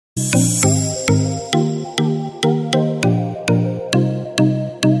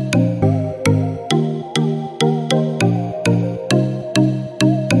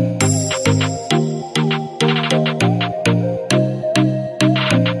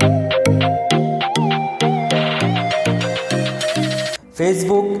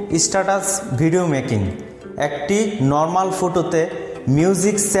Facebook status video making. একটি normal ফটোতে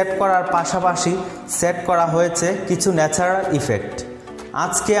music set করার পাশাপাশি সেট করা হয়েছে কিছু ন্যাচারাল ইফেক্ট।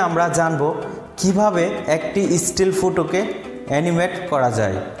 আজকে আমরা জানব কিভাবে একটি স্টিল ফটোকে অ্যানিমেট করা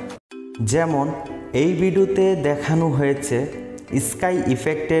যায়। যেমন এই ভিডিওতে দেখানো হয়েছে স্কাই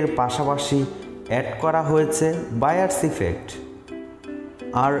ইফেক্টের পাশাপাশি অ্যাড করা হয়েছে বায়ার্স ইফেক্ট,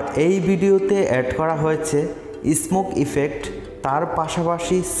 আর এই ভিডিওতে অ্যাড করা হয়েছে স্মোক ইফেক্ট, তার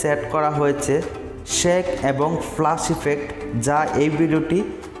পাশাপাশি সেট করা হয়েছে শেক এবং ফ্ল্যাশ ইফেক্ট, যা এই ভিডিওটি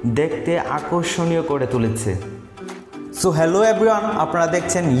দেখতে আকর্ষণীয় করে তুলেছে। সো হ্যালো এভরিওয়ান, আপনারা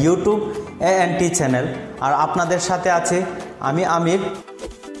দেখছেন ইউটিউব A&T চ্যানেল, আর আপনাদের সাথে আছে আমি আমির।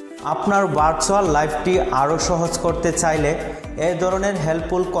 আপনার ভার্চুয়াল লাইফটি আরও সহজ করতে চাইলে এই ধরনের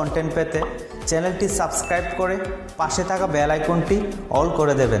হেল্পফুল কন্টেন্ট পেতে চ্যানেলটি সাবস্ক্রাইব করে পাশে থাকা বেল আইকনটি অল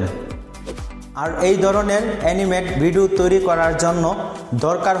করে দেবেন। আর এই ধরনের অ্যানিমেট ভিডিও তৈরি করার জন্য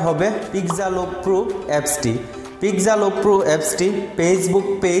দরকার হবে পিক্সালুপ প্রো অ্যাপসটি। পিক্সালুপ প্রো অ্যাপসটি ফেসবুক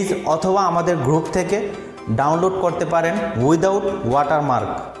পেজ অথবা আমাদের গ্রুপ থেকে ডাউনলোড করতে পারেন উইদাউট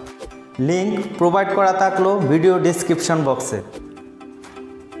ওয়াটারমার্ক। লিঙ্ক প্রোভাইড করা থাকলো ভিডিও ডিসক্রিপশন বক্সে।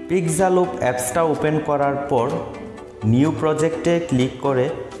 পিক্সালুপ অ্যাপসটা ওপেন করার পর নিউ প্রজেক্টে ক্লিক করে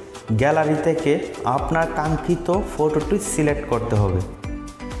গ্যালারি থেকে আপনার কাঙ্ক্ষিত ফটোটি সিলেক্ট করতে হবে।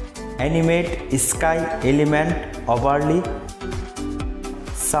 Animate sky element, overlay,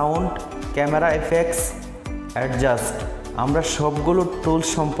 sound, camera effects, adjust, আমরা সবগুলো টুল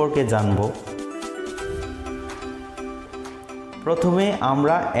সম্পর্কে জানব। প্রথমে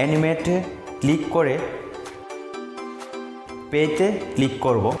আমরা অ্যানিমেটে ক্লিক করে পেতে ক্লিক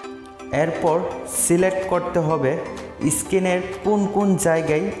করব। এরপর সিলেক্ট করতে হবে স্ক্রিনের কোন কোন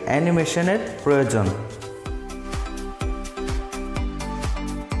জায়গায় অ্যানিমেশনের প্রয়োজন।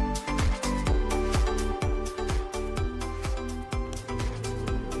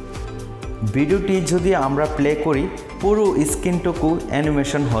 ভিডিওটি যদি আমরা প্লে করি পুরো স্ক্রিনটুকু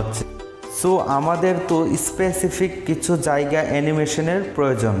অ্যানিমেশন হচ্ছে। সো আমাদের তো স্পেসিফিক কিছু জায়গা অ্যানিমেশনের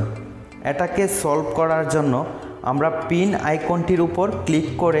প্রয়োজন। এটাকে সলভ করার জন্য আমরা পিন আইকনটির উপর ক্লিক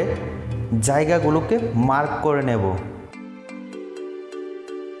করে জায়গাগুলোকে মার্ক করে নেব।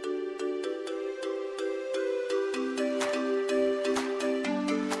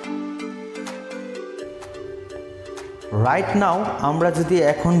 রাইট নাও আমরা যদি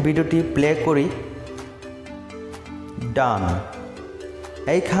এখন ভিডিওটি প্লে করি, ডান।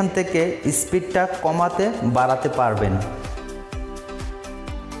 এইখান থেকে স্পিডটা কমাতে বাড়াতে পারবেন।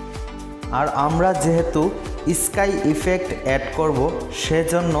 আর আমরা যেহেতু স্কাই ইফেক্ট অ্যাড করব,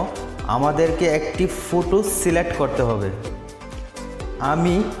 সেজন্য আমাদেরকে একটি ফটো সিলেক্ট করতে হবে।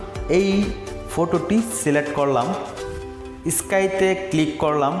 আমি এই ফটোটি সিলেক্ট করলাম, স্কাইতে ক্লিক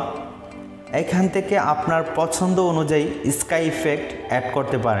করলাম। এখান থেকে আপনার পছন্দ অনুযায়ী স্কাই ইফেক্ট অ্যাড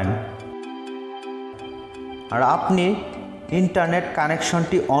করতে পারেন। আর আপনি ইন্টারনেট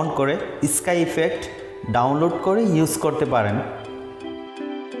কানেকশনটি অন করে স্কাই ইফেক্ট ডাউনলোড করে ইউজ করতে পারেন।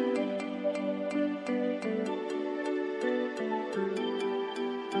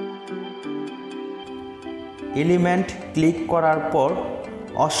 এলিমেন্ট ক্লিক করার পর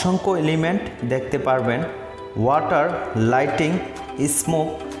অসংখ্য এলিমেন্ট দেখতে পারবেন। ওয়াটার, লাইটিং, স্মোক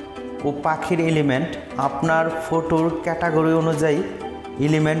ও পাখির এলিমেন্ট। আপনার ফটোর ক্যাটাগরি অনুযায়ী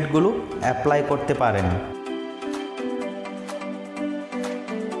এলিমেন্টগুলো অ্যাপ্লাই করতে পারেন।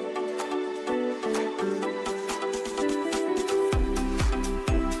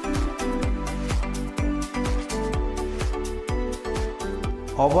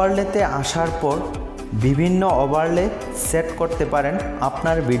 ওভারলেতে আসার পর বিভিন্ন ওভারলে সেট করতে পারেন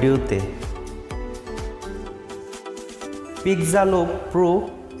আপনার ভিডিওতে। পিক্সালুপ প্রো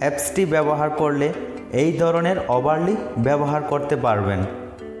অ্যাপসটি ব্যবহার করলে এই ধরনের ওভারলি ব্যবহার করতে পারবেন।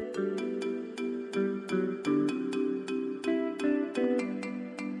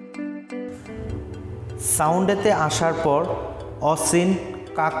 সাউন্ডেতে আসার পর অসিন,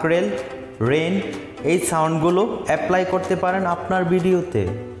 কাকরেল, রেন এই সাউন্ডগুলো অ্যাপ্লাই করতে পারেন আপনার ভিডিওতে।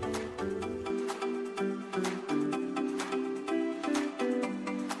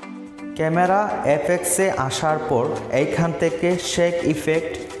 ক্যামেরা এফেক্টসে আসার পর এইখান থেকে শেক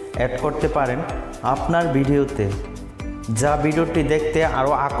ইফেক্ট অ্যাড করতে পারেন আপনার ভিডিওতে, যা ভিডিওটি দেখতে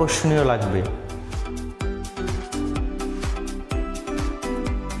আরও আকর্ষণীয় লাগবে।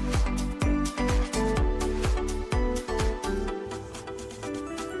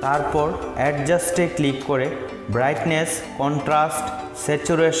 তারপর অ্যাডজাস্টে ক্লিক করে ব্রাইটনেস, কন্ট্রাস্ট,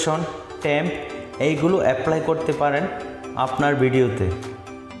 স্যাচুরেশন, টেম্প এইগুলো অ্যাপ্লাই করতে পারেন আপনার ভিডিওতে।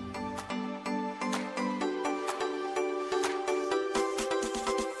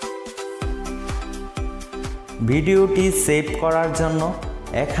 ভিডিওটি সেভ করার জন্য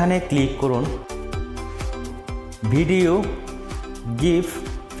এখানে ক্লিক করুন। ভিডিও, গিফ,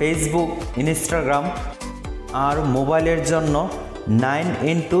 ফেসবুক, ইনস্টাগ্রাম আর মোবাইলের জন্য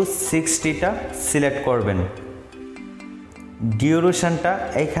 9x60টা সিলেক্ট করবেন। ডিউরেশনটা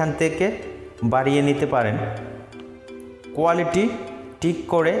এখান থেকে বাড়িয়ে নিতে পারেন। কোয়ালিটি ঠিক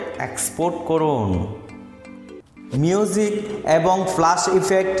করে এক্সপোর্ট করুন। মিউজিক এবং ফ্ল্যাশ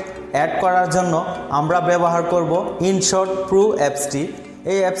ইফেক্ট অ্যাড করার জন্য আমরা ব্যবহার করব ইনশর্ট প্রো অ্যাপসটি।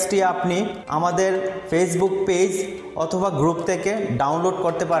 এই অ্যাপসটি আপনি আমাদের ফেসবুক পেজ অথবা গ্রুপ থেকে ডাউনলোড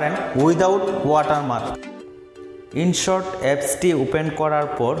করতে পারেন উইদাউট ওয়াটারমার্ক। ইনশর্ট অ্যাপসটি ওপেন করার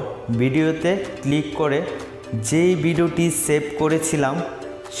পর ভিডিওতে ক্লিক করে যেই ভিডিওটি সেভ করেছিলাম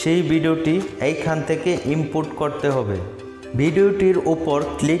সেই ভিডিওটি এইখান থেকে ইম্পোর্ট করতে হবে। ভিডিওটির উপর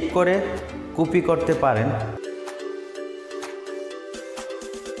ক্লিক করে কপি করতে পারেন।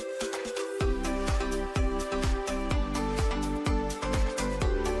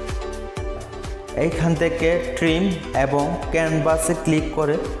 এইখান থেকে ট্রিম এবং ক্যানভাসে ক্লিক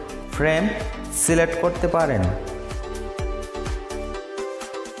করে ফ্রেম সিলেক্ট করতে পারেন।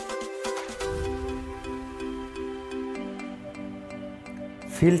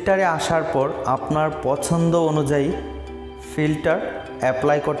 ফিল্টারে আসার পর আপনার পছন্দ অনুযায়ী ফিল্টার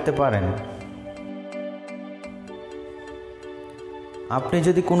অ্যাপ্লাই করতে পারেন। আপনি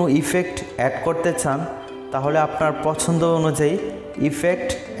যদি কোনো ইফেক্ট অ্যাড করতে চান তাহলে আপনার পছন্দ অনুযায়ী ইফেক্ট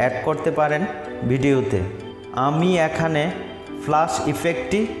অ্যাড করতে পারেন ভিডিওতে। আমি এখানে ফ্ল্যাশ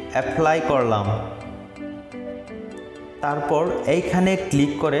ইফেক্টটি অ্যাপ্লাই করলাম। তারপর এইখানে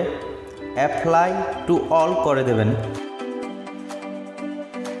ক্লিক করে অ্যাপ্লাই টু অল করে দেবেন।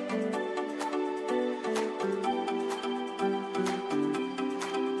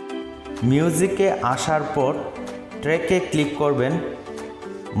 মিউজিকে আসার পর ট্র্যাকে ক্লিক করবেন।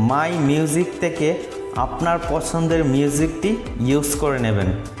 মাই মিউজিক থেকে আপনার পছন্দের মিউজিকটি ইউজ করে নেবেন।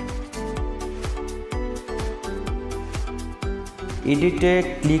 এডিটে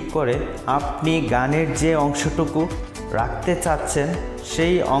ক্লিক করে আপনি গানের যে অংশটুকু রাখতে চাচ্ছেন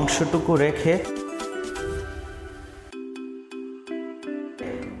সেই অংশটুকু রেখে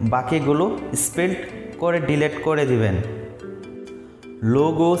বাকিগুলো স্পেল করে ডিলিট করে দিবেন।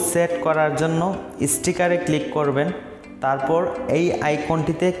 লোগো সেট করার জন্য স্টিকারে ক্লিক করবেন। তারপর এই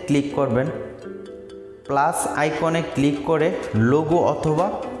আইকনটিতে ক্লিক করবেন। প্লাস আইকনে ক্লিক করে লোগো অথবা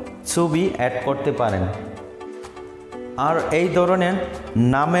ছবি অ্যাড করতে পারেন। আর এই ধরনের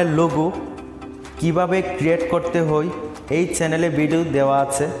নামের লোগো কিভাবে ক্রিয়েট করতে হয় এই চ্যানেলে ভিডিও দেওয়া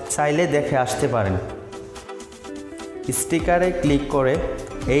আছে, চাইলে দেখে আসতে পারেন। স্টিকারে ক্লিক করে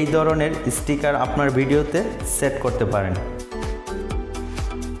এই ধরনের স্টিকার আপনার ভিডিওতে সেট করতে পারেন।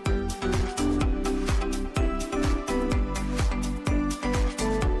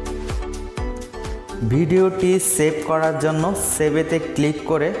 ভিডিওটি সেভ করার জন্য সেভেতে ক্লিক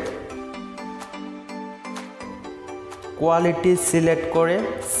করে কোয়ালিটি সিলেক্ট করে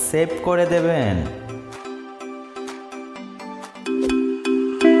সেভ করে দেবেন।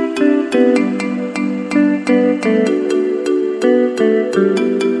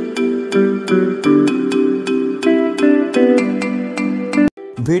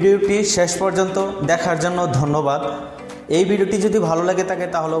 ভিডিওটি শেষ পর্যন্ত দেখার জন্য ধন্যবাদ। এই ভিডিওটি যদি ভালো লাগে থাকে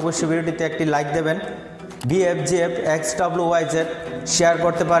তাহলে অবশ্যই ভিডিওটিতে একটি লাইক দেবেন। BFGF XWYZ শেয়ার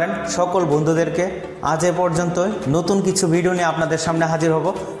করতে পারেন সকল বন্ধুদেরকে। আজ এ পর্যন্তই, নতুন কিছু ভিডিও নিয়ে আপনাদের সামনে হাজির হব।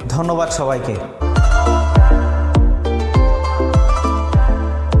 ধন্যবাদ সবাইকে।